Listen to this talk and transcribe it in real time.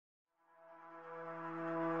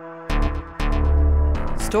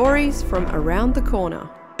Stories from around the corner.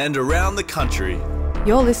 And around the country.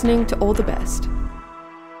 You're listening to All the Best.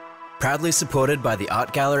 Proudly supported by the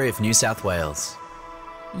Art Gallery of New South Wales.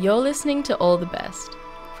 You're listening to All the Best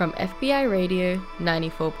from FBI Radio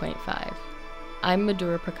 94.5. I'm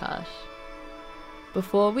Madhura Prakash.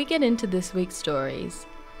 Before we get into this week's stories,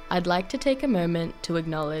 I'd like to take a moment to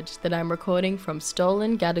acknowledge that I'm recording from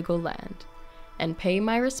stolen Gadigal land and pay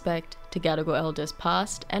my respect to Gadigal elders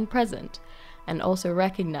past and present, and also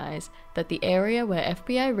recognise that the area where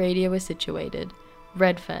FBI Radio is situated,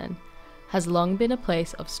 Redfern, has long been a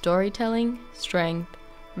place of storytelling, strength,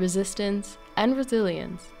 resistance, and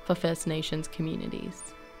resilience for First Nations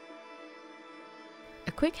communities.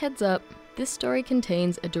 A quick heads up, this story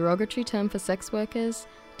contains a derogatory term for sex workers,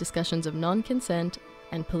 discussions of non-consent,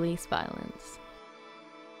 and police violence.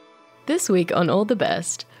 This week on All the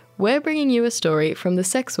Best, we're bringing you a story from the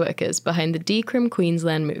sex workers behind the Decrim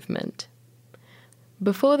Queensland movement.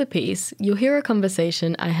 Before the piece, you'll hear a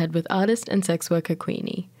conversation I had with artist and sex worker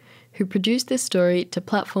Queenie, who produced this story to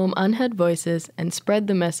platform unheard voices and spread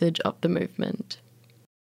the message of the movement.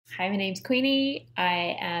 Hi, my name's Queenie.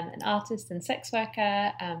 I am an artist and sex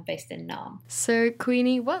worker based in Naarm. So,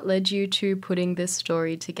 Queenie, what led you to putting this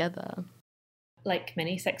story together? Like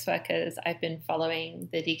many sex workers, I've been following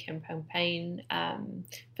the Decrim campaign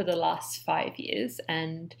for the last 5 years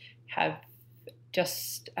and have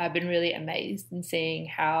just been really amazed in seeing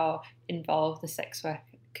how involved the sex work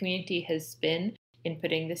community has been in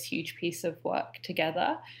putting this huge piece of work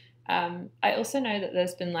together. I also know that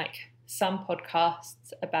there's been some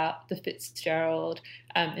podcasts about the Fitzgerald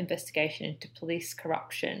investigation into police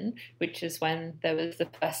corruption, which is when there was the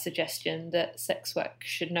first suggestion that sex work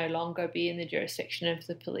should no longer be in the jurisdiction of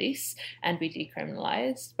the police and be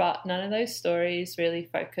decriminalised. But none of those stories really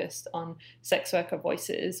focused on sex worker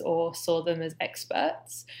voices or saw them as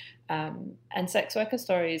experts. And sex worker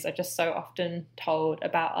stories are just so often told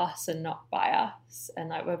about us and not by us.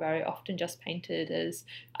 And we're very often just painted as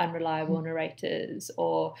unreliable narrators,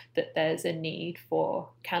 or that there's a need for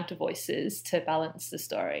counter voices to balance the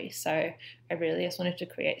story. So I really just wanted to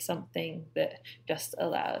create something that just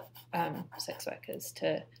allowed sex workers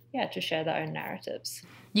to share their own narratives.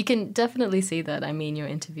 You can definitely see that. I mean, your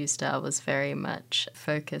interview style was very much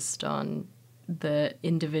focused on the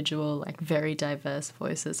individual, very diverse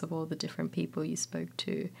voices of all the different people you spoke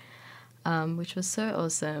to, which was so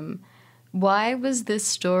awesome. Why was this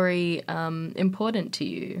story important to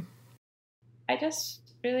you? I just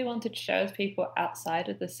really wanted to show people outside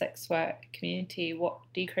of the sex work community what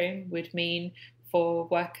Decrim would mean for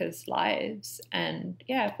workers' lives, and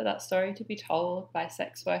for that story to be told by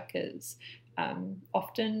sex workers.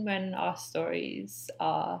 Often when our stories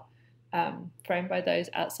are framed by those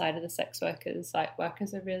outside of the sex workers,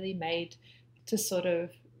 workers are really made to sort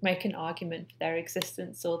of make an argument for their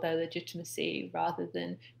existence or their legitimacy, rather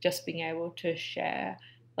than just being able to share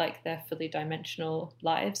their fully dimensional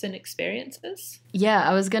lives and experiences. Yeah,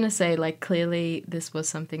 I was going to say, clearly this was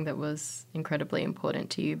something that was incredibly important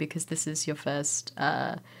to you, because this is your first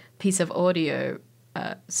piece of audio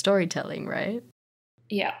storytelling, right?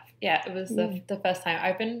 Yeah, it was the first time.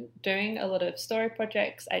 I've been doing a lot of story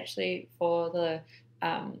projects actually for the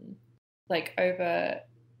over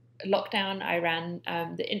lockdown. I ran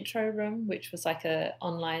the Intro Room, which was a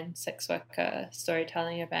online sex worker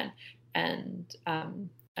storytelling event, and I'm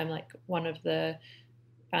one of the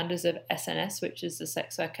founders of SNS, which is the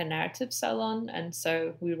Sex Worker Narrative Salon, and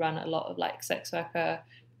so we run a lot of sex worker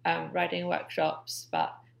writing workshops.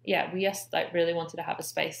 But we just really wanted to have a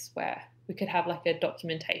space where we could have a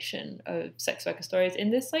documentation of sex worker stories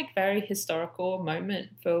in this very historical moment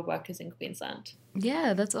for workers in Queensland.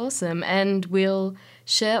 Yeah, that's awesome. And we'll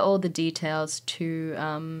share all the details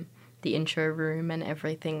to the Intro Room and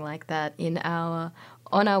everything like that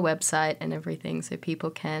on our website and everything, so people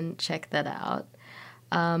can check that out.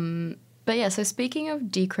 So speaking of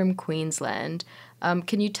Decrim Queensland,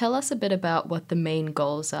 can you tell us a bit about what the main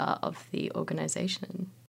goals are of the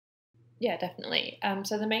organisation? Yeah, definitely.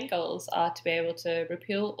 So the main goals are to be able to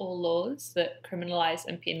repeal all laws that criminalise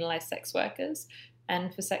and penalise sex workers,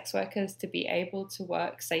 and for sex workers to be able to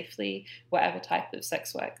work safely whatever type of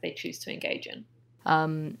sex work they choose to engage in.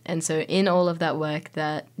 And so in all of that work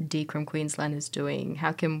that Decrim Queensland is doing,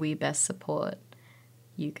 how can we best support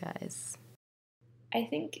you guys? I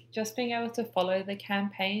think just being able to follow the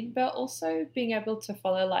campaign, but also being able to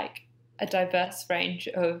follow a diverse range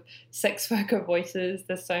of sex worker voices.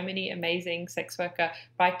 There's so many amazing sex worker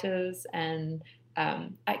writers and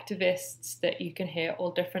activists that you can hear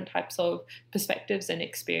all different types of perspectives and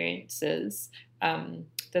experiences.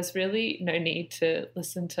 There's really no need to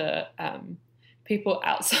listen to people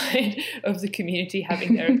outside of the community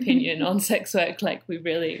having their opinion on sex work, like we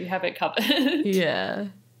have it covered.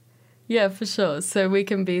 Yeah, for sure. So we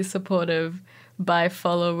can be supportive by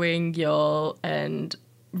following y'all and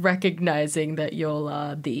recognizing that y'all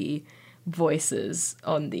are the voices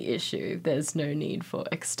on the issue. There's no need for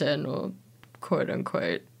external, quote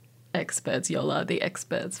unquote, experts. Y'all are the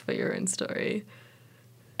experts for your own story.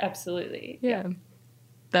 Absolutely. Yeah.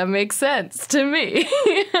 That makes sense to me.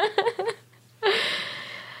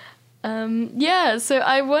 So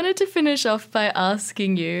I wanted to finish off by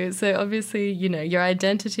asking you, so obviously, you know, your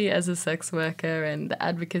identity as a sex worker and the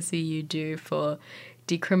advocacy you do for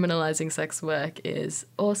decriminalizing sex work is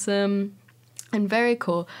awesome and very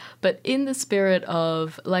cool. But in the spirit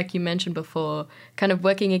of, like you mentioned before, kind of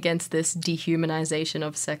working against this dehumanization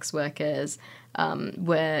of sex workers,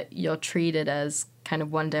 where you're treated as kind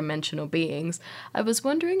of one-dimensional beings, I was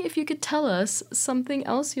wondering if you could tell us something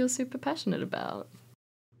else you're super passionate about.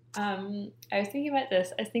 I was thinking about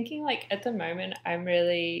this. I was thinking, like, at the moment, I'm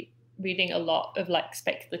really reading a lot of, like,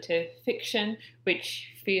 speculative fiction,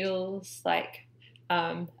 which feels like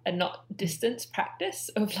a not distant practice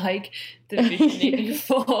of, like, the visioning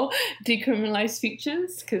for decriminalized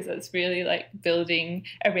futures, because it's really, like, building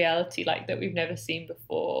a reality, like, that we've never seen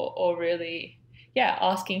before, or really,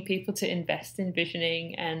 asking people to invest in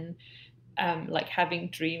visioning and, like, having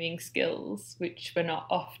dreaming skills, which we're not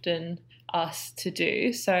often asked to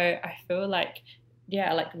do. So I feel like,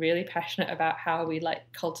 really passionate about how we, like,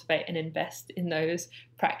 cultivate and invest in those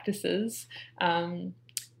practices.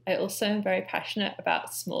 I also am very passionate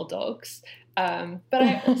about small dogs, but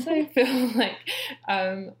I also feel like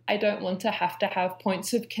I don't want to have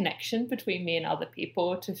points of connection between me and other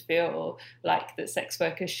people to feel like that sex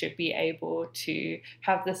workers should be able to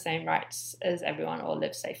have the same rights as everyone or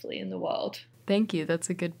live safely in the world. Thank you. That's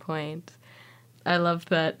a good point. I love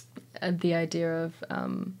that, the idea of,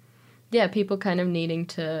 people kind of needing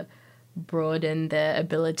to broaden their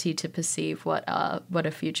ability to perceive what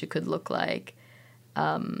a future could look like.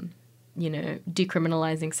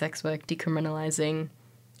 Decriminalizing sex work, decriminalizing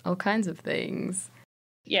all kinds of things.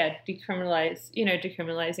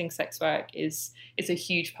 Decriminalizing sex work is a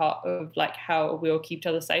huge part of, like, how we all keep each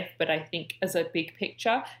other safe. But I think as a big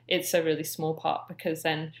picture, it's a really small part, because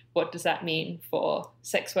then what does that mean for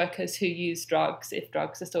sex workers who use drugs if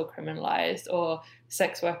drugs are still criminalized, or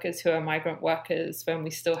sex workers who are migrant workers when we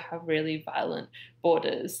still have really violent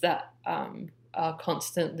borders that are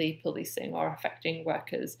constantly policing or affecting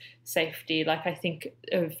workers' safety. Like, I think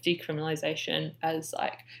of decriminalization as,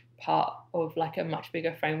 like, part of, like, a much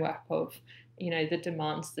bigger framework of, the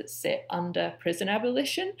demands that sit under prison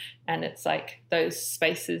abolition. And it's like those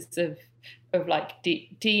spaces of like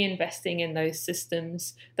de-investing in those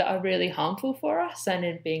systems that are really harmful for us, and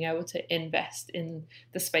in being able to invest in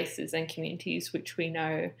the spaces and communities which we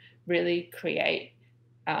know really create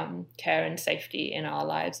care and safety in our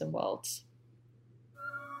lives and worlds.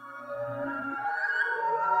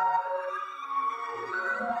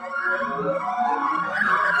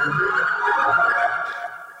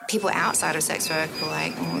 People outside of sex work were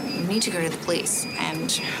like, you need to go to the police.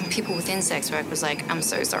 And people within sex work was like, I'm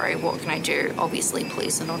so sorry, what can I do? Obviously,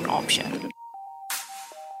 police are not an option.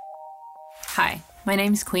 Hi, my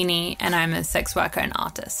name's Queenie and I'm a sex worker and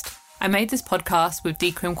artist. I made this podcast with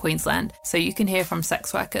Decrim Queensland so you can hear from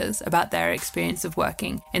sex workers about their experience of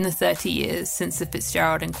working in the 30 years since the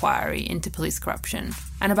Fitzgerald inquiry into police corruption,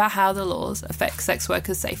 and about how the laws affect sex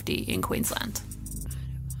workers' safety in Queensland.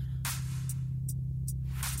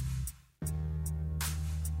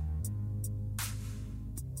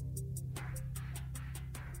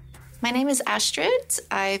 My name is Astrid.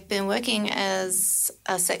 I've been working as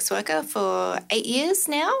a sex worker for 8 years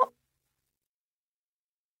now.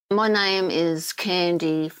 My name is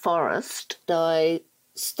Candy Forrest. I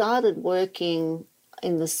started working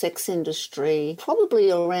in the sex industry probably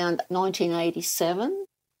around 1987.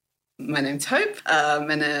 My name's Hope. I'm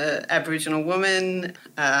an Aboriginal woman.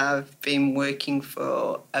 I've been working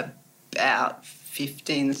for about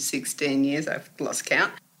 15, 16 years. I've lost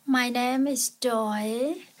count. My name is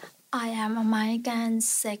Joy. I am a migrant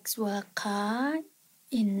sex worker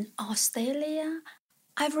in Australia.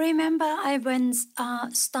 I remember I went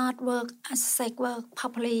start work as sex work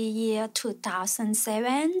probably year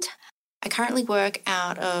 2007. I currently work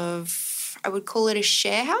out of, I would call it a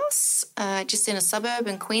share house, just in a suburb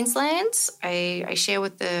in Queensland. I share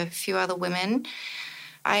with a few other women.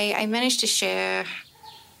 I managed to share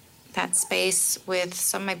that space with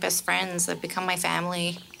some of my best friends that become my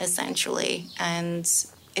family, essentially. And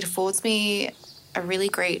it affords me a really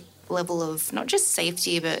great level of not just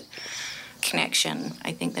safety, but connection,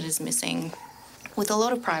 I think, that is missing with a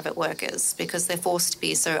lot of private workers because they're forced to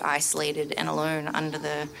be so isolated and alone under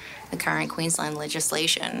the current Queensland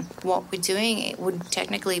legislation. What we're doing, it would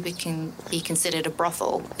technically be considered a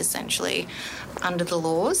brothel, essentially, under the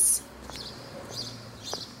laws.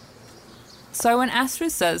 So when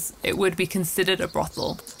Astrid says it would be considered a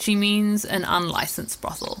brothel, she means an unlicensed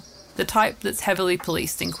brothel, the type that's heavily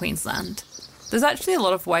policed in Queensland. There's actually a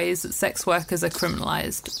lot of ways that sex workers are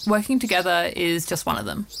criminalised. Working together is just one of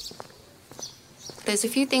them. There's a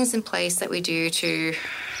few things in place that we do to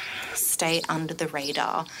stay under the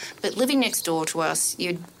radar, but living next door to us,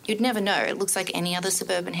 you'd never know. It looks like any other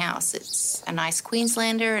suburban house. It's a nice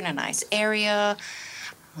Queenslander in a nice area.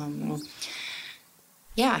 You're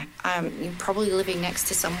probably living next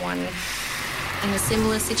to someone in a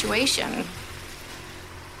similar situation.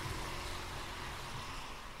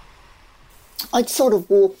 I'd sort of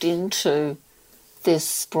walked into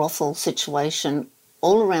this brothel situation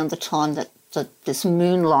all around the time that this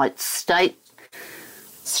Moonlight State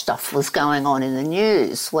stuff was going on in the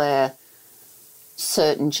news, where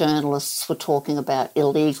certain journalists were talking about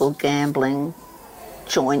illegal gambling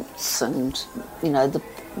joints, and, you know,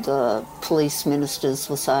 the police ministers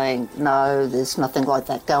were saying, no, there's nothing like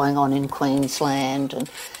that going on in Queensland. And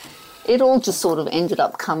it all just sort of ended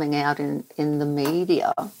up coming out in the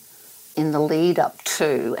media in the lead up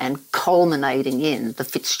to and culminating in the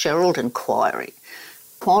Fitzgerald inquiry.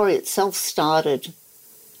 The inquiry itself started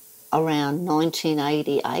around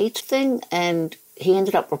 1988 thing, and he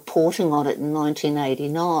ended up reporting on it in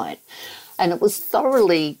 1989. And it was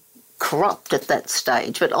thoroughly corrupt at that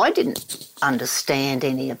stage, but I didn't understand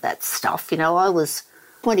any of that stuff. You know, I was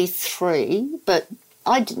 23, but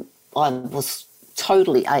I was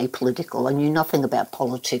totally apolitical. I knew nothing about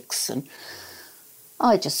politics, and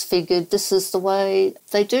I just figured this is the way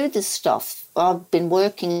they do this stuff. I've been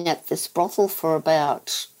working at this brothel for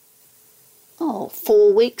about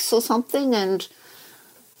 4 weeks or something, and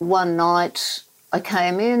one night I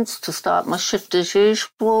came in to start my shift as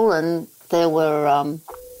usual, and there were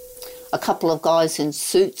a couple of guys in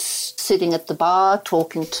suits sitting at the bar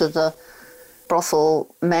talking to the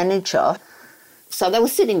brothel manager. So they were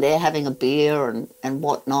sitting there having a beer and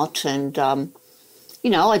whatnot, and,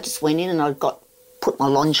 I just went in and I put my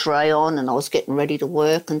lingerie on and I was getting ready to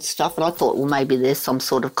work and stuff, and I thought, well, maybe they're some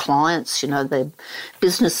sort of clients, they're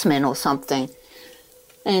businessmen or something.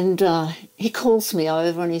 And he calls me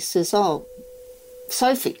over and he says, oh,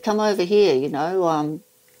 Sophie, come over here, I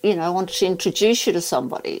want to introduce you to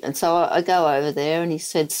somebody. And so I go over there and he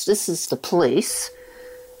said, this is the police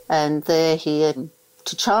and they're here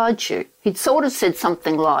to charge you. He'd sort of said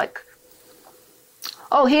something like,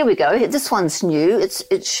 oh, here we go, this one's new,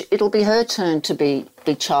 it'll be her turn to be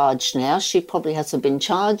charged now. She probably hasn't been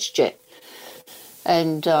charged yet.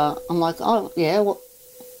 And I'm like, oh, yeah,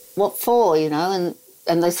 what for, And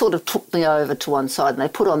they sort of took me over to one side and they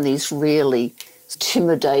put on these really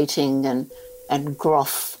intimidating and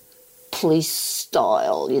gruff police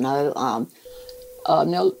style,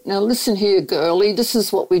 now listen here, girlie, this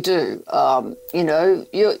is what we do.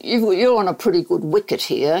 You're on a pretty good wicket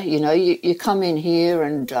here. You come in here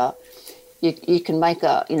and you can make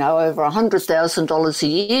over $100,000 a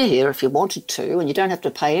year here if you wanted to, and you don't have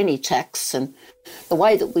to pay any tax. And the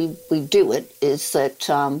way that we do it is that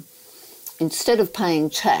instead of paying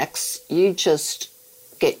tax, you just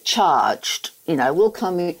get charged. We'll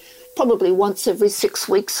come in probably once every 6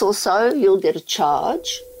 weeks or so, you'll get a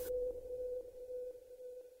charge.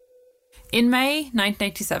 In May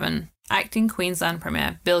 1987, acting Queensland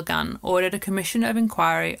Premier Bill Gunn ordered a commission of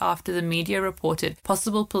inquiry after the media reported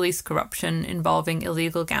possible police corruption involving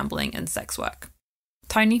illegal gambling and sex work.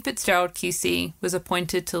 Tony Fitzgerald QC was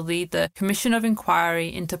appointed to lead the Commission of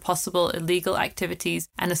Inquiry into possible illegal activities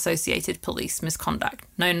and associated police misconduct,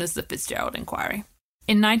 known as the Fitzgerald Inquiry.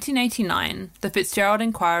 In 1989, the Fitzgerald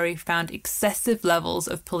Inquiry found excessive levels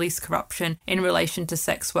of police corruption in relation to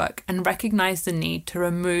sex work and recognised the need to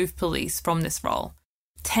remove police from this role.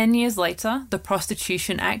 10 years later, the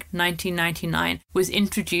Prostitution Act 1999 was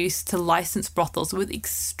introduced to license brothels with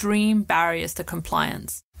extreme barriers to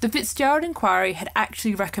compliance. The Fitzgerald Inquiry had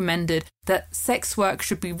actually recommended that sex work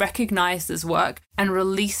should be recognised as work and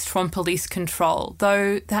released from police control,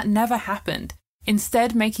 though that never happened,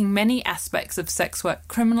 instead making many aspects of sex work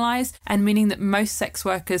criminalised and meaning that most sex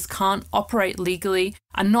workers can't operate legally,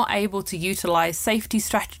 are not able to utilise safety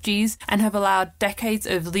strategies, and have allowed decades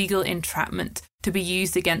of legal entrapment to be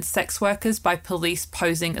used against sex workers by police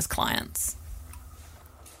posing as clients.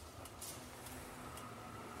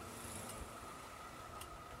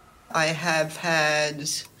 I have had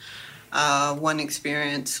one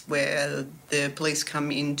experience where the police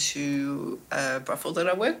come into a brothel that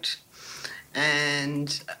I worked,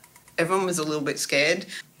 and everyone was a little bit scared.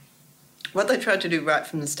 What they tried to do right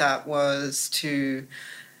from the start was to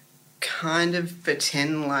kind of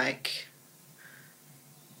pretend like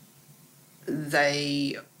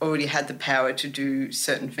they already had the power to do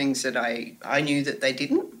certain things that I knew that they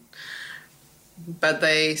didn't. But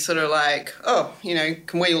they sort of like, oh, you know,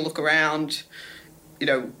 can we all look around? You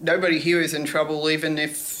know, nobody here is in trouble, even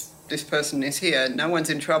if this person is here. No one's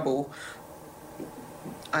in trouble.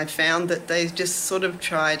 I found that they just sort of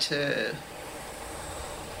try to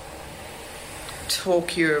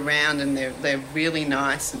talk you around, and they're really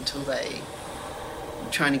nice until they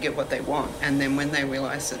are trying to get what they want. And then when they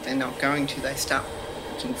realise that they're not going to, they start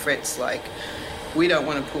making threats like, we don't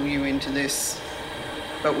want to pull you into this,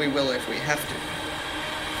 but we will if we have to.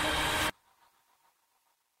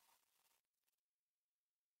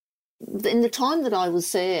 In the time that I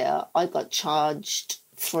was there, I got charged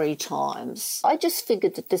 3 times. I just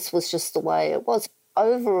figured that this was just the way it was.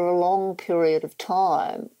 Over a long period of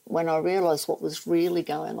time, when I realised what was really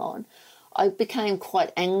going on, I became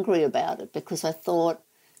quite angry about it, because I thought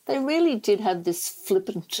they really did have this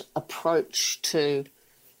flippant approach to,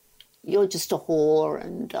 you're just a whore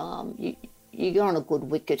and you're on a good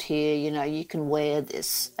wicket here, you know, you can wear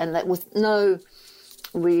this. And that with no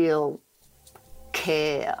real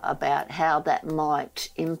care about how that might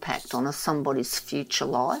impact on somebody's future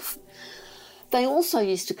life. They also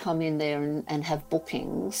used to come in there and have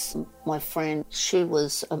bookings. My friend, she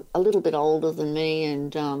was a little bit older than me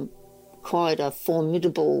and quite a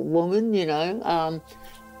formidable woman, you know.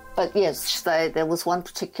 But yes, there was one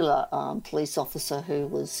particular police officer who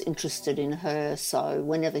was interested in her, so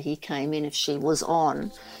whenever he came in, if she was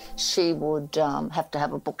on, she would have to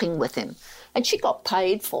have a booking with him. And she got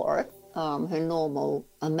paid for it, her normal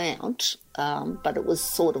amount, but it was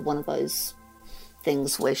sort of one of those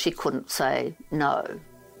things where she couldn't say no.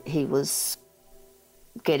 He was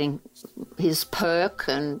getting his perk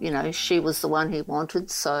and, you know, she was the one he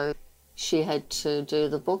wanted, so she had to do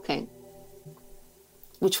the booking,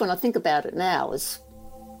 which when I think about it now is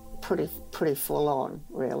pretty full on,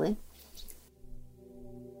 really.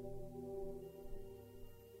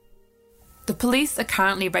 The police are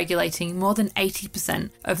currently regulating more than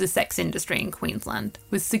 80% of the sex industry in Queensland,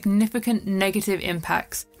 with significant negative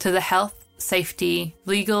impacts to the health, safety,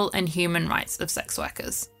 legal and human rights of sex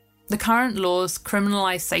workers. The current laws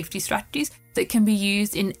criminalise safety strategies that can be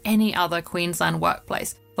used in any other Queensland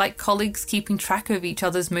workplace, like colleagues keeping track of each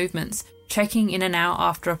other's movements, checking in and out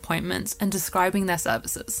after appointments and describing their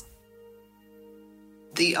services.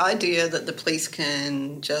 The idea that the police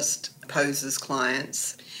can just pose as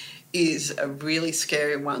clients is a really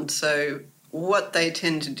scary one. So what they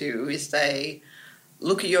tend to do is they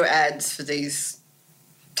look at your ads for these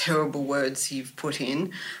terrible words you've put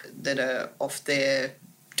in that are off their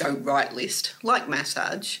don't write list, like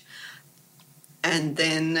massage, and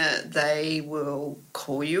then they will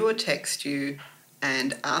call you or text you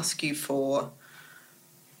and ask you for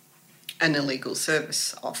an illegal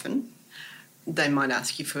service often. They might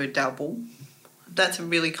ask you for a double. That's a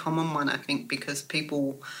really common one, I think, because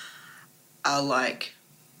people are like,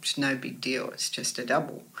 it's no big deal, it's just a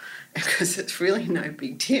double. Because it's really no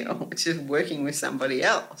big deal, it's just working with somebody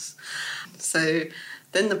else. So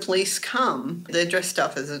then the police come, they're dressed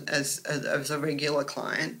up as a regular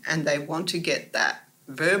client, and they want to get that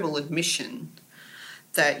verbal admission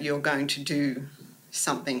that you're going to do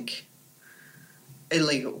something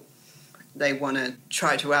illegal. They want to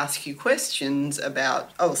try to ask you questions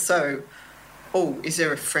about, is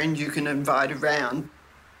there a friend you can invite around?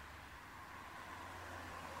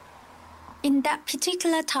 In that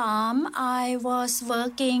particular time, I was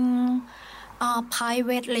working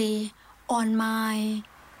privately on my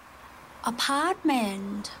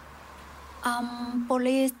apartment.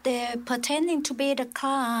 Police, they're pretending to be the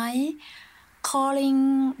client,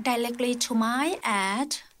 calling directly to my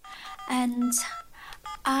ad and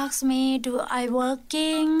ask me, do I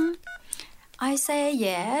working? I say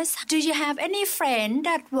yes. Do you have any friend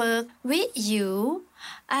that work with you?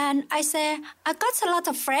 And I say, I got a lot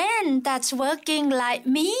of friends that's working like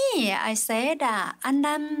me. I say that. And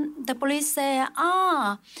then the police say,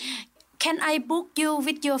 can I book you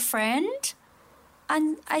with your friend?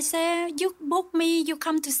 And I say, you book me, you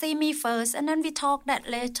come to see me first. And then we talk that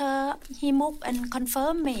later. He moved and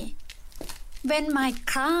confirmed me. When my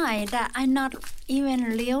client that I not even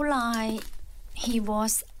realize he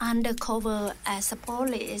was undercover as a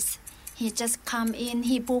police. He just come in,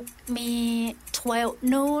 he booked me 12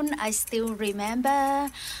 noon, I still remember.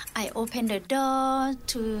 I opened the door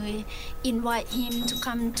to invite him to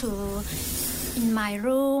come to in my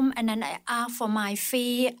room, and then I asked for my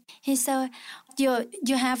fee. He said,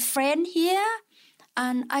 you have friend here?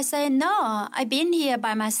 And I say, no, I've been here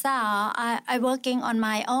by myself. I working on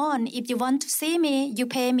my own. If you want to see me, you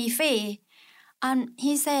pay me fee. And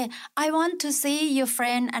he said, I want to see your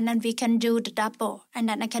friend and then we can do the double and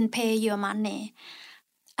then I can pay your money.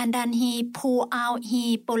 And then he pull out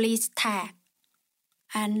his police tag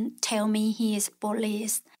and tell me he is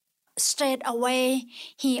police. Straight away,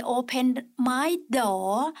 he opened my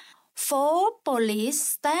door. 4 police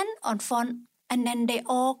stand on front and then they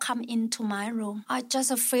all come into my room. I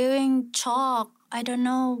just feeling shocked. I don't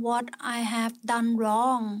know what I have done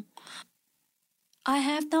wrong. I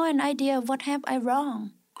have no idea what have I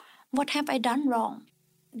wrong. What have I done wrong?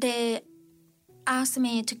 They asked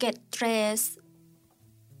me to get dressed.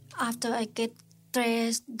 After I get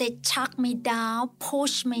dressed, they chuck me down,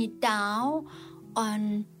 push me down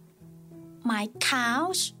on my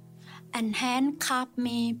couch and handcuff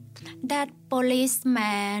me. That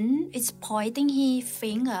policeman is pointing his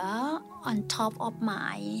finger on top of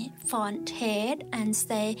my front head and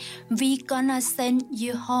say, "We gonna send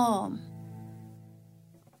you home."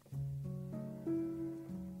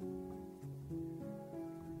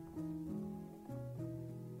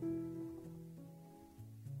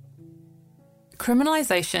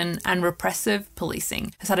 Criminalisation and repressive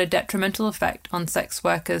policing has had a detrimental effect on sex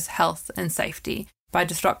workers' health and safety by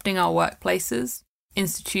disrupting our workplaces,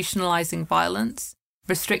 institutionalising violence,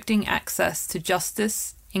 restricting access to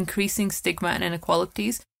justice, increasing stigma and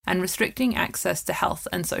inequalities, and restricting access to health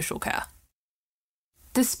and social care.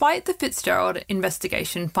 Despite the Fitzgerald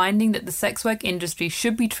investigation finding that the sex work industry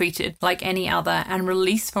should be treated like any other and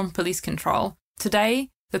released from police control, today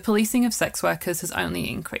the policing of sex workers has only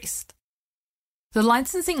increased. The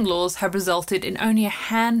licensing laws have resulted in only a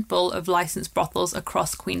handful of licensed brothels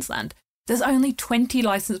across Queensland. There's only 20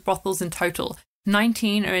 licensed brothels in total.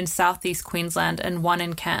 19 are in southeast Queensland and 1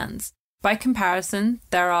 in Cairns. By comparison,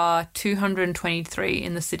 there are 223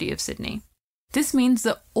 in the city of Sydney. This means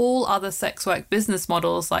that all other sex work business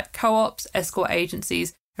models like co-ops, escort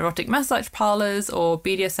agencies, erotic massage parlours or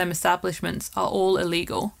BDSM establishments are all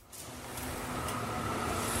illegal.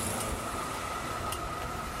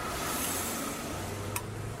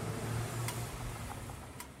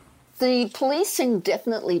 The policing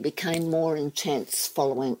definitely became more intense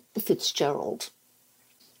following Fitzgerald.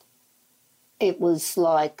 It was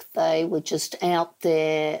like they were just out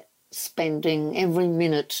there spending every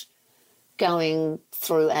minute going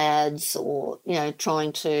through ads or,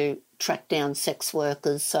 trying to track down sex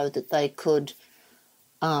workers so that they could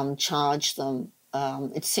charge them.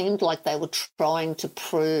 It seemed like they were trying to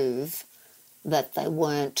prove that they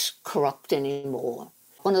weren't corrupt anymore.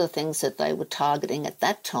 One of the things that they were targeting at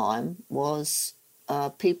that time was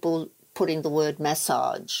people putting the word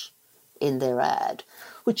massage in their ad,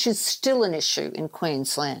 which is still an issue in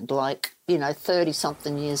Queensland,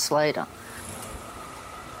 30-something years later.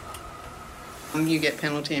 You get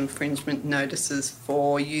penalty infringement notices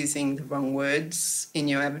for using the wrong words in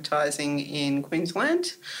your advertising in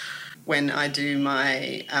Queensland. When I do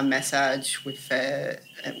my massage with a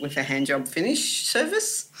hand job finish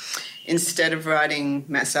service, instead of writing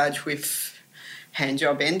massage with hand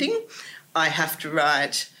job ending, I have to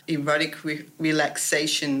write erotic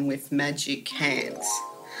relaxation with magic hands,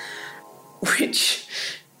 which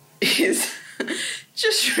is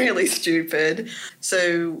just really stupid.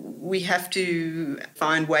 So we have to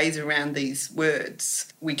find ways around these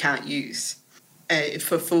words we can't use.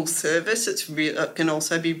 For full service, it can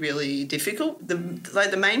also be really difficult.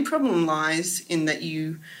 The main problem lies in that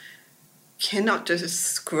you cannot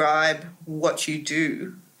describe what you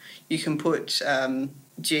do. You can put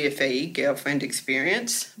GFE, girlfriend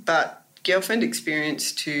experience, but girlfriend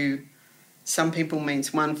experience to some people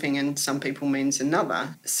means one thing and some people means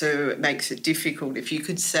another. So it makes it difficult. If you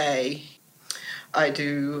could say, I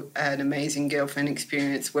do an amazing girlfriend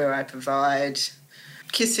experience where I provide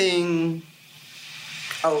kissing,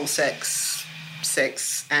 oral sex,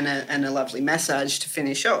 and a lovely massage to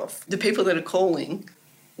finish off, the people that are calling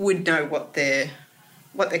would know what they're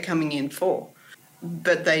coming in for.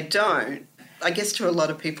 But they don't. I guess to a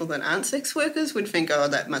lot of people that aren't sex workers would think, oh,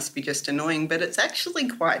 that must be just annoying, but it's actually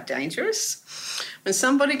quite dangerous. When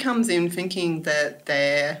somebody comes in thinking that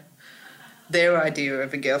their idea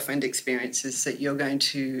of a girlfriend experience is that you're going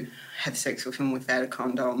to have sex with them without a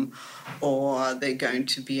condom, or they're going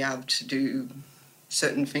to be able to do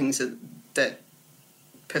certain things that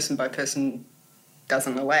person by person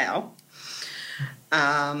doesn't allow,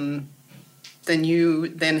 then you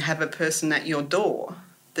then have a person at your door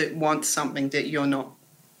that wants something that you're not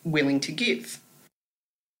willing to give.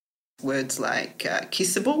 Words like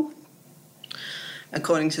kissable,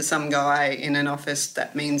 According to some guy in an office,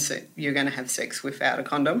 that means that you're going to have sex without a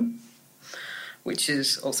condom, which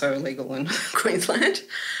is also illegal in Queensland.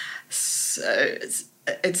 So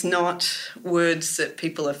it's not words that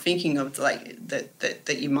people are thinking of, like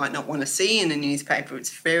that you might not want to see in a newspaper. It's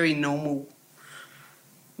very normal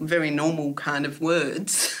kind of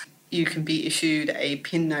words. You can be issued a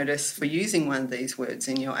PIN notice for using one of these words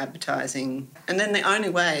in your advertising. And then the only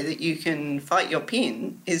way that you can fight your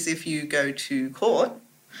PIN is if you go to court,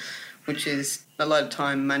 which is a lot of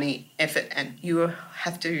time, money, effort, and you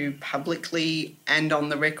have to publicly and on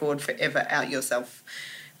the record forever out yourself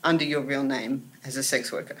under your real name as a sex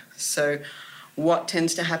worker. So what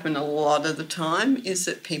tends to happen a lot of the time is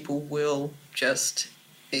that people will just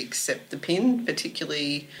accept the PIN,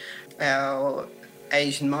 particularly our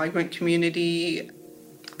Asian migrant community,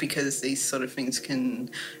 because these sort of things can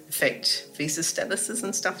affect visa statuses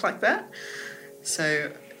and stuff like that. So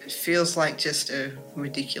it feels like just a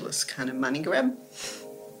ridiculous kind of money grab.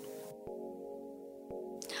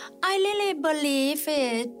 I really believe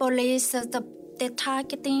it. Police are they're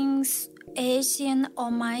targeting Asian or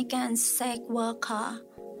migrant sex worker,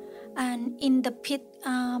 and in the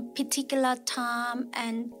particular time,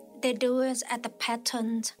 and they do it at the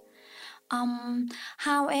pattern.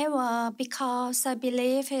 However, because I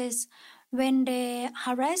believe is when they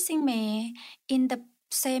harassing me in the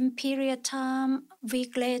same period time,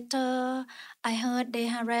 week later, I heard they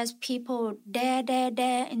harass people there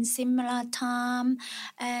in similar time,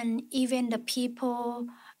 and even the people,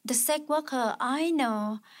 the sex worker I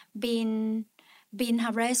know, been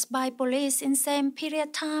harassed by police in same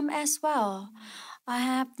period time as well. I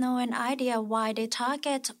have no idea why they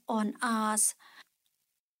target on us.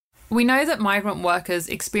 We know that migrant workers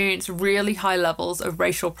experience really high levels of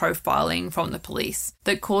racial profiling from the police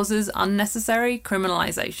that causes unnecessary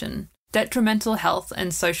criminalisation, detrimental health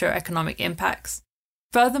and socio-economic impacts.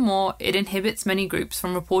 Furthermore, it inhibits many groups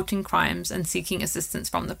from reporting crimes and seeking assistance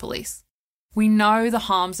from the police. We know the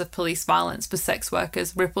harms of police violence for sex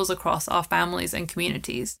workers ripples across our families and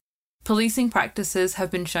communities. Policing practices have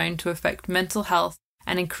been shown to affect mental health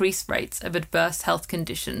and increased rates of adverse health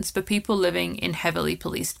conditions for people living in heavily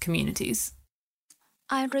policed communities.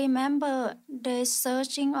 I remember they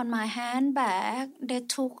searching on my handbag. They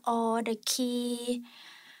took all the key,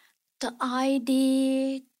 the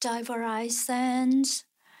ID, driver license.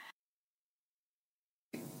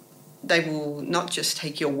 They will not just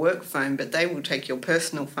take your work phone, but they will take your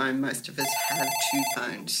personal phone. Most of us have two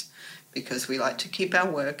phones because we like to keep our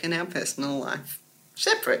work and our personal life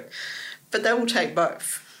separate. But they will take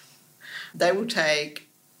both. They will take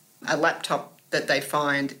a laptop that they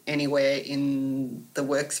find anywhere in the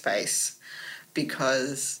workspace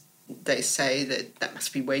because they say that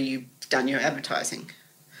must be where you've done your advertising.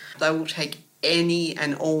 They will take any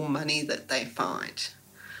and all money that they find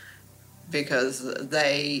because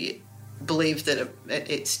they believe that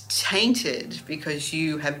it's tainted because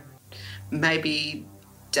you have maybe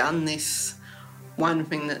done this one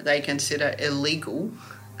thing that they consider illegal.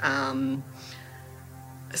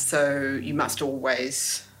 So you must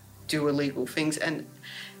always do illegal things. And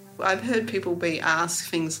I've heard people be asked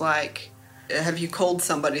things like, have you called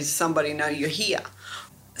somebody? Does somebody know you're here?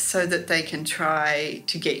 So that they can try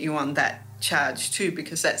to get you on that charge too,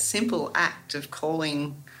 because that simple act of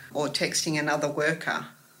calling or texting another worker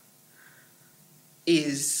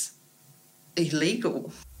is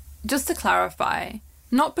illegal. Just to clarify,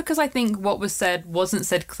 not because I think what was said wasn't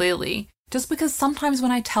said clearly, just because sometimes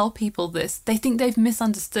when I tell people this, they think they've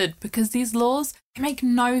misunderstood because these laws make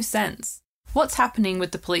no sense. What's happening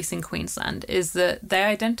with the police in Queensland is that they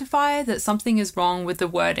identify that something is wrong with the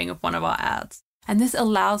wording of one of our ads, and this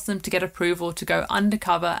allows them to get approval to go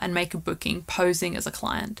undercover and make a booking posing as a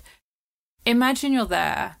client. Imagine you're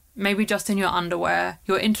there, maybe just in your underwear,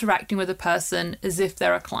 you're interacting with a person as if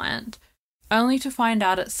they're a client, only to find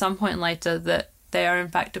out at some point later that they are in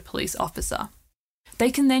fact a police officer. They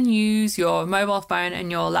can then use your mobile phone and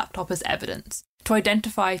your laptop as evidence to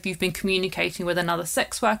identify if you've been communicating with another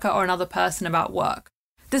sex worker or another person about work.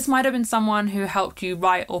 This might have been someone who helped you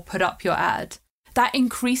write or put up your ad. That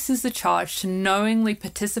increases the charge to knowingly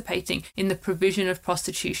participating in the provision of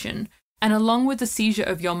prostitution. And along with the seizure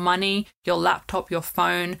of your money, your laptop, your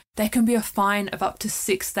phone, there can be a fine of up to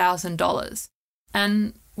 $6,000.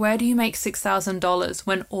 And where do you make $6,000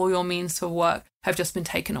 when all your means for work have just been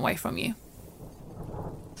taken away from you?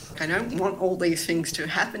 I don't want all these things to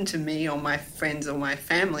happen to me or my friends or my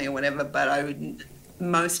family or whatever, but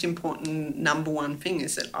most important number one thing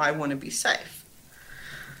is that I want to be safe.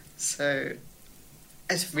 So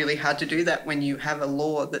it's really hard to do that when you have a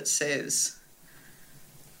law that says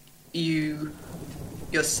you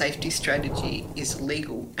your safety strategy is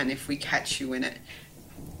legal, and if we catch you in it,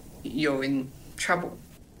 you're in trouble.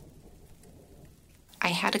 I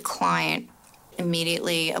had a client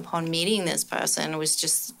immediately upon meeting this person was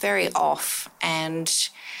just very off and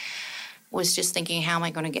was just thinking, how am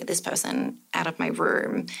I going to get this person out of my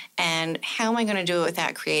room? And how am I going to do it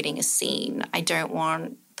without creating a scene? I don't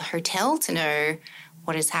want the hotel to know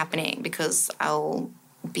what is happening because I'll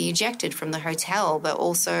be ejected from the hotel, but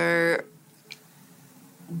also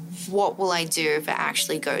what will I do if it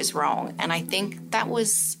actually goes wrong? And I think that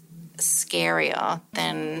was scarier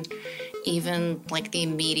than even like the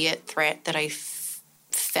immediate threat that I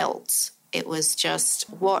felt. It was just,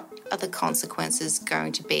 what are the consequences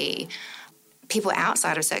going to be? People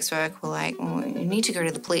outside of sex work were like, well, you need to go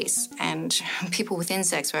to the police. And people within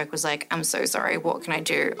sex work was like, I'm so sorry, what can I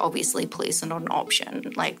do? Obviously, police are not an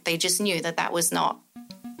option. Like, they just knew that was not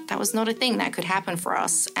a thing that could happen for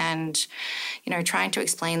us. And, you know, trying to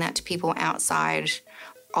explain that to people outside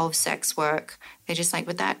of sex work, they're just like,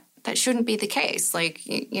 but that shouldn't be the case. Like,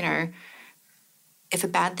 you know, if a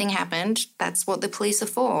bad thing happened, that's what the police are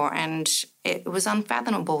for. And it was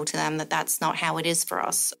unfathomable to them that that's not how it is for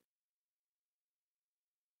us.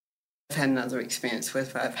 I've had another experience where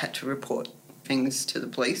I've had to report things to the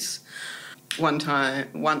police.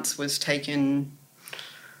 Once was taken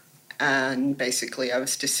and basically I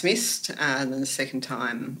was dismissed, and then the second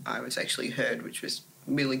time I was actually heard, which was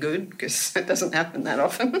really good because it doesn't happen that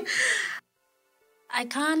often. I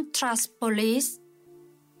can't trust police.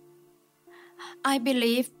 I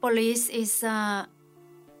believe police is don't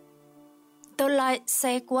like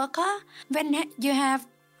sex worker. When you have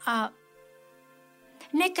a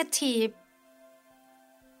negative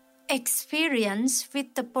experience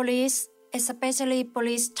with the police, especially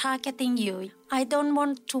police targeting you, I don't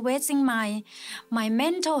want to wasting my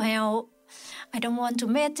mental health. I don't want to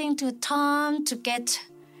wasting to time to get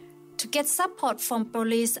support from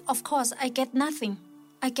police. Of course, I get nothing.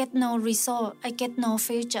 I get no result. I get no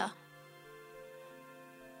future.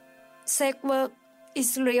 Sex work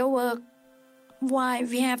is real work. Why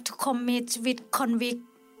we have to convict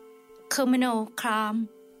criminal crime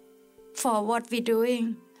for what we're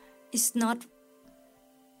doing? It's not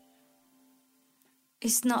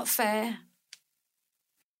fair.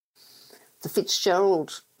 The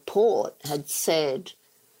Fitzgerald report had said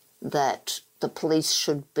that the police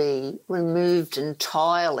should be removed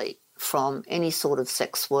entirely from any sort of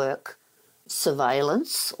sex work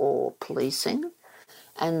surveillance or policing,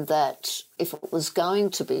 and that if it was going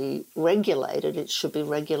to be regulated, it should be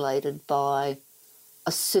regulated by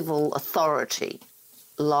a civil authority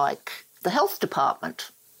like the health department.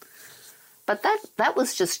 But that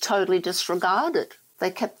was just totally disregarded. They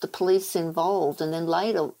kept the police involved, and then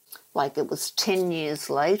later, like it was 10 years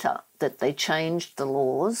later, that they changed the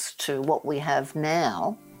laws to what we have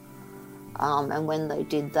now. And when they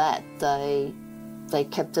did that, they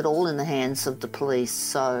kept it all in the hands of the police.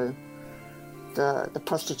 So the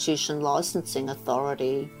Prostitution Licensing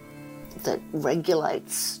Authority that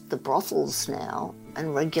regulates the brothels now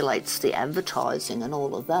and regulates the advertising and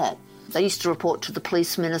all of that. They used to report to the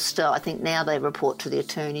police minister. I think now they report to the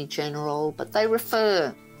Attorney General, but they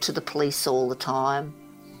refer to the police all the time.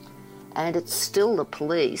 And it's still the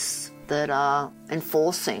police that are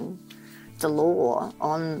enforcing the law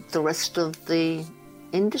on the rest of the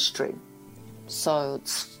industry. So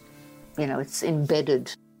it's, you know, it's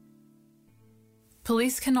embedded.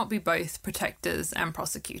 Police cannot be both protectors and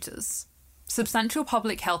prosecutors. Substantial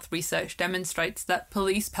public health research demonstrates that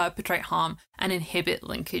police perpetrate harm and inhibit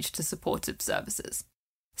linkage to supportive services.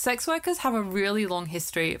 Sex workers have a really long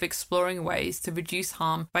history of exploring ways to reduce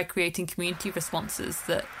harm by creating community responses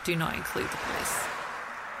that do not include the police.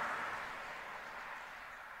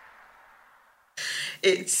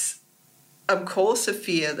 It's, of course, a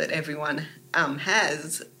fear that everyone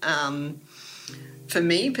has. For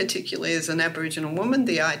me, particularly as an Aboriginal woman,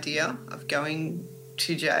 the idea of going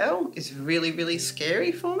to jail is really, really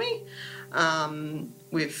scary for me.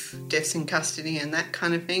 With deaths in custody and that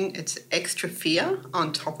kind of thing, it's extra fear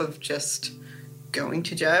on top of just going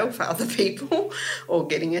to jail for other people or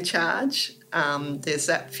getting a charge. There's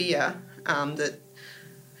that fear that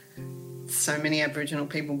so many Aboriginal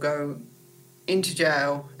people go into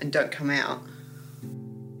jail and don't come out.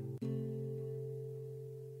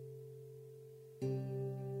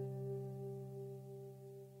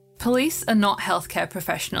 Police are not healthcare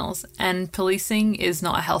professionals, and policing is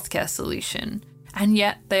not a healthcare solution, and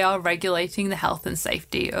yet they are regulating the health and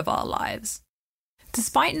safety of our lives.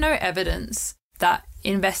 Despite no evidence that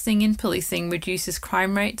investing in policing reduces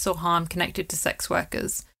crime rates or harm connected to sex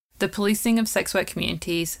workers, the policing of sex work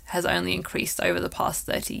communities has only increased over the past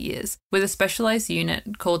 30 years, with a specialised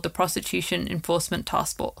unit called the Prostitution Enforcement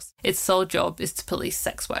Task Force. Its sole job is to police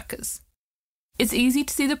sex workers. It's easy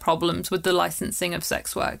to see the problems with the licensing of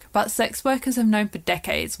sex work, but sex workers have known for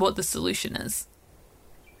decades what the solution is.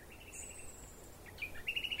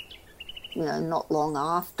 Not long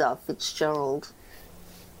after Fitzgerald,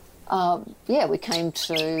 we came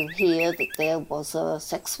to hear that there was a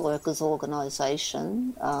sex workers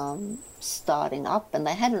organisation starting up, and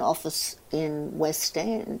they had an office in West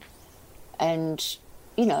End. And,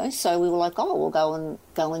 so we were like, we'll go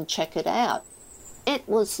and check it out. It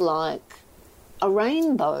was like a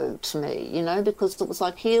rainbow to me, because it was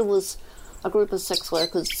like here was a group of sex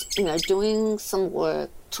workers, doing some work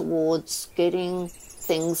towards getting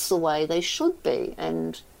things the way they should be.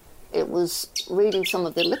 And it was reading some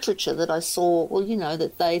of their literature that I saw,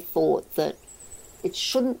 that they thought that it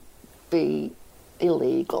shouldn't be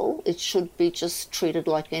illegal, it should be just treated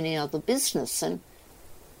like any other business. And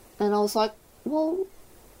I was like, well,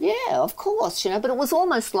 yeah, of course, but it was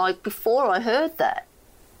almost like before I heard that,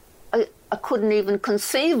 I couldn't even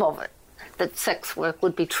conceive of it, that sex work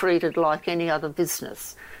would be treated like any other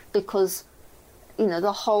business, because,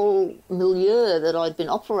 the whole milieu that I'd been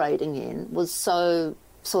operating in was so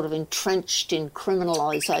sort of entrenched in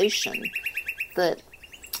criminalisation that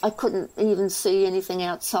I couldn't even see anything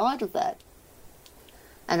outside of that.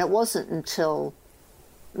 And it wasn't until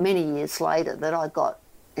many years later that I got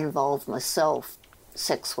involved myself,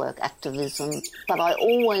 sex work activism, but I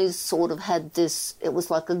always sort of had this, it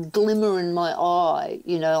was like a glimmer in my eye,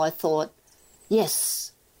 I thought,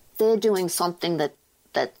 yes, they're doing something that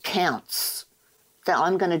counts, that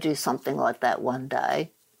I'm going to do something like that one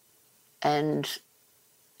day. And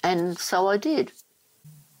so I did.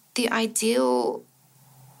 The ideal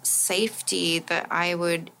safety that I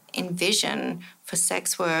would envision for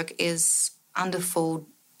sex work is under full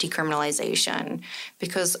decriminalisation,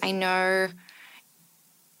 because I know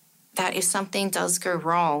that if something does go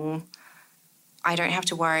wrong, I don't have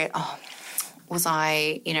to worry, am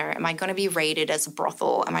I going to be rated as a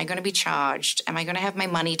brothel? Am I going to be charged? Am I going to have my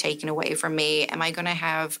money taken away from me? Am I going to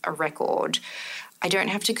have a record? I don't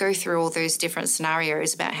have to go through all those different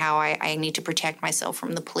scenarios about how I need to protect myself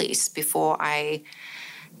from the police before I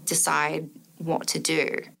decide what to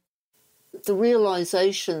do. The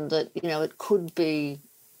realisation that, it could be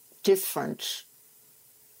different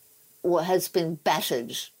has been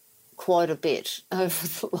battered quite a bit over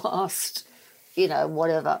the last,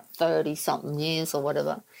 30-something years or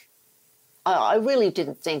whatever. I really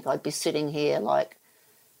didn't think I'd be sitting here like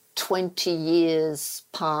 20 years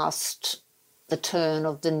past the turn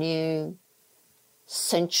of the new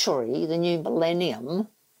century, the new millennium.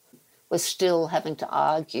 We're still having to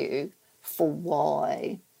argue for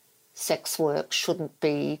why sex work shouldn't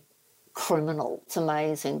be criminal. It's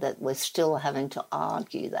amazing that we're still having to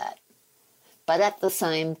argue that. But at the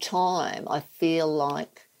same time, I feel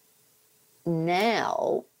like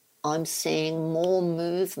now I'm seeing more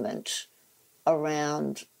movement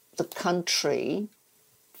around the country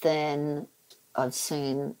than I've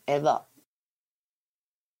seen ever.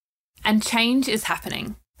 And change is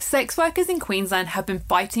happening. Sex workers in Queensland have been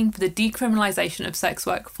fighting for the decriminalisation of sex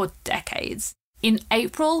work for decades. In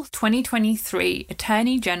April 2023,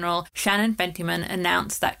 Attorney General Shannon Fentiman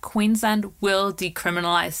announced that Queensland will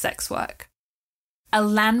decriminalise sex work. A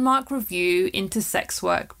landmark review into sex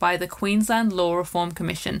work by the Queensland Law Reform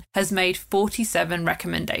Commission has made 47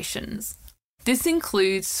 recommendations. This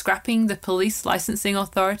includes scrapping the Police Licensing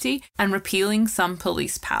Authority and repealing some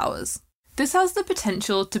police powers. This has the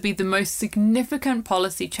potential to be the most significant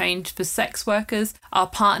policy change for sex workers, our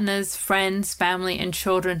partners, friends, family and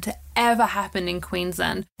children to ever happen in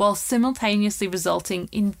Queensland, while simultaneously resulting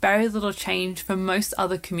in very little change for most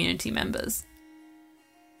other community members.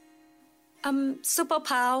 I'm super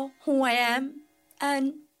proud who I am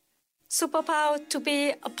and super proud to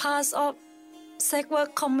be a part of sex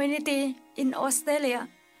work community in Australia.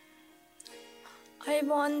 I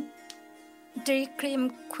want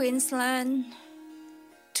Decrim Queensland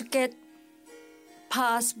to get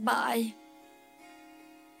passed by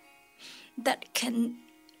that can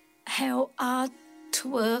help us to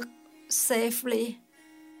work safely.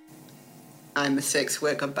 I'm a sex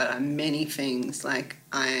worker, but I'm many things. Like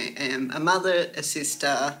I am a mother, a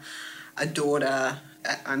sister, a daughter.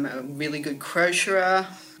 I'm a really good crocheter.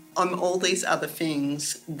 I'm all these other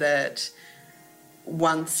things that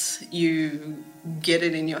once you get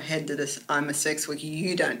it in your head that I'm a sex worker,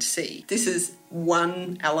 you don't see. This is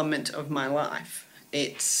one element of my life.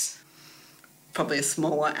 It's probably a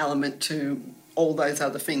smaller element to all those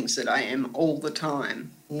other things that I am all the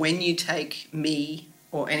time. When you take me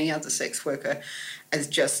or any other sex worker as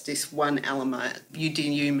just this one element. You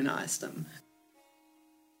dehumanise them.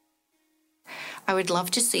 I would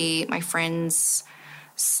love to see my friends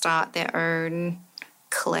start their own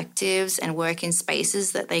collectives and work in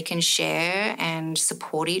spaces that they can share and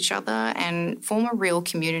support each other and form a real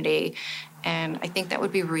community. And I think that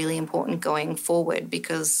would be really important going forward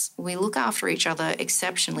because we look after each other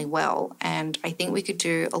exceptionally well. And I think we could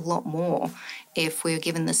do a lot more if we were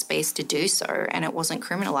given the space to do so and it wasn't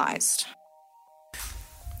criminalised.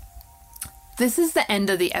 This is the end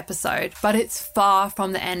of the episode, but it's far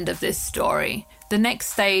from the end of this story. The next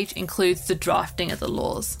stage includes the drafting of the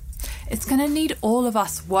laws. It's going to need all of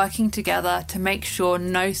us working together to make sure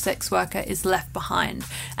no sex worker is left behind,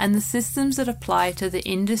 and the systems that apply to the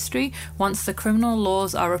industry once the criminal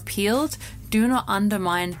laws are repealed do not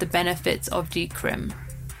undermine the benefits of Decrim.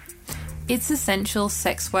 It's essential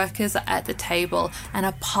sex workers are at the table and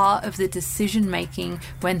are part of the decision making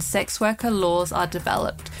when sex worker laws are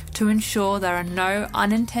developed to ensure there are no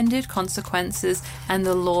unintended consequences and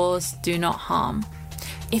the laws do not harm.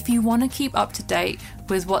 If you want to keep up to date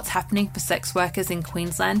with what's happening for sex workers in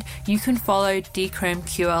Queensland, you can follow Decrim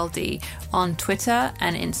QLD on Twitter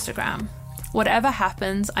and Instagram. Whatever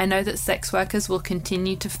happens, I know that sex workers will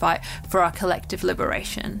continue to fight for our collective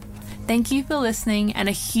liberation. Thank you for listening, and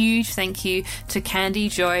a huge thank you to Candy,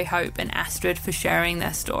 Joy, Hope and Astrid for sharing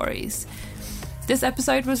their stories. This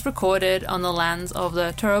episode was recorded on the lands of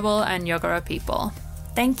the Turrbal and Yagara people.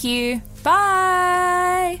 Thank you.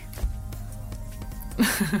 Bye!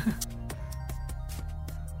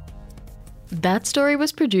 That story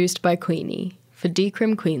was produced by Queenie for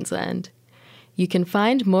Decrim Queensland. You can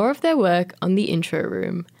find more of their work on the Intro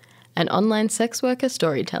Room, an online sex worker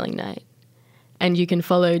storytelling night. And you can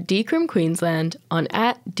follow Decrim Queensland on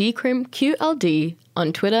 @Decrim QLD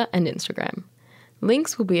on Twitter and Instagram.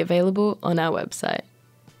 Links will be available on our website.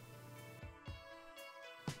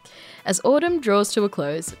 As autumn draws to a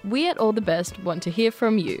close, we at All the Best want to hear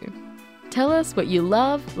from you. Tell us what you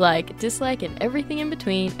love, like, dislike, and everything in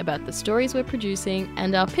between about the stories we're producing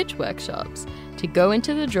and our pitch workshops to go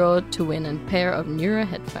into the draw to win a pair of Neura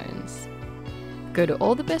headphones. Go to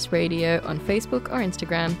All the Best Radio on Facebook or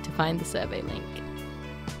Instagram to find the survey link.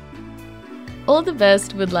 All the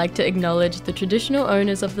Best would like to acknowledge the traditional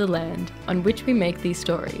owners of the land on which we make these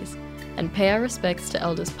stories and pay our respects to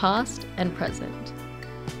elders past and present.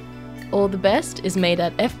 All the Best is made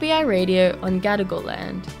at FBI Radio on Gadigal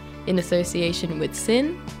land, in association with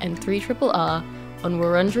SYN and 3RRR on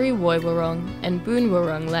Wurundjeri Woiwurrung and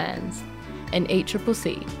Boonwurrung lands, and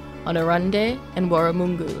 8CCC on Arunde and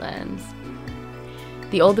Warramungu lands.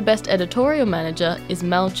 The All the Best editorial manager is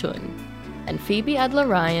Mel Chun, and Phoebe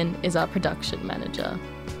Adler-Ryan is our production manager.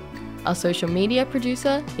 Our social media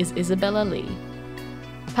producer is Isabella Lee.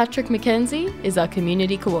 Patrick McKenzie is our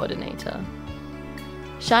community coordinator.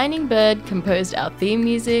 Shining Bird composed our theme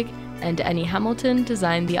music, and Annie Hamilton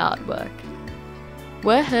designed the artwork.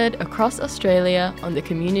 We're heard across Australia on the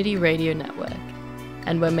Community Radio Network,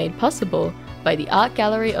 and were made possible by the Art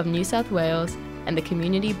Gallery of New South Wales and the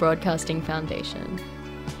Community Broadcasting Foundation.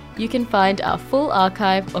 You can find our full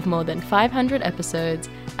archive of more than 500 episodes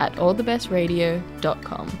at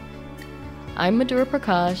allthebestradio.com. I'm Madhura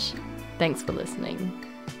Prakash. Thanks for listening.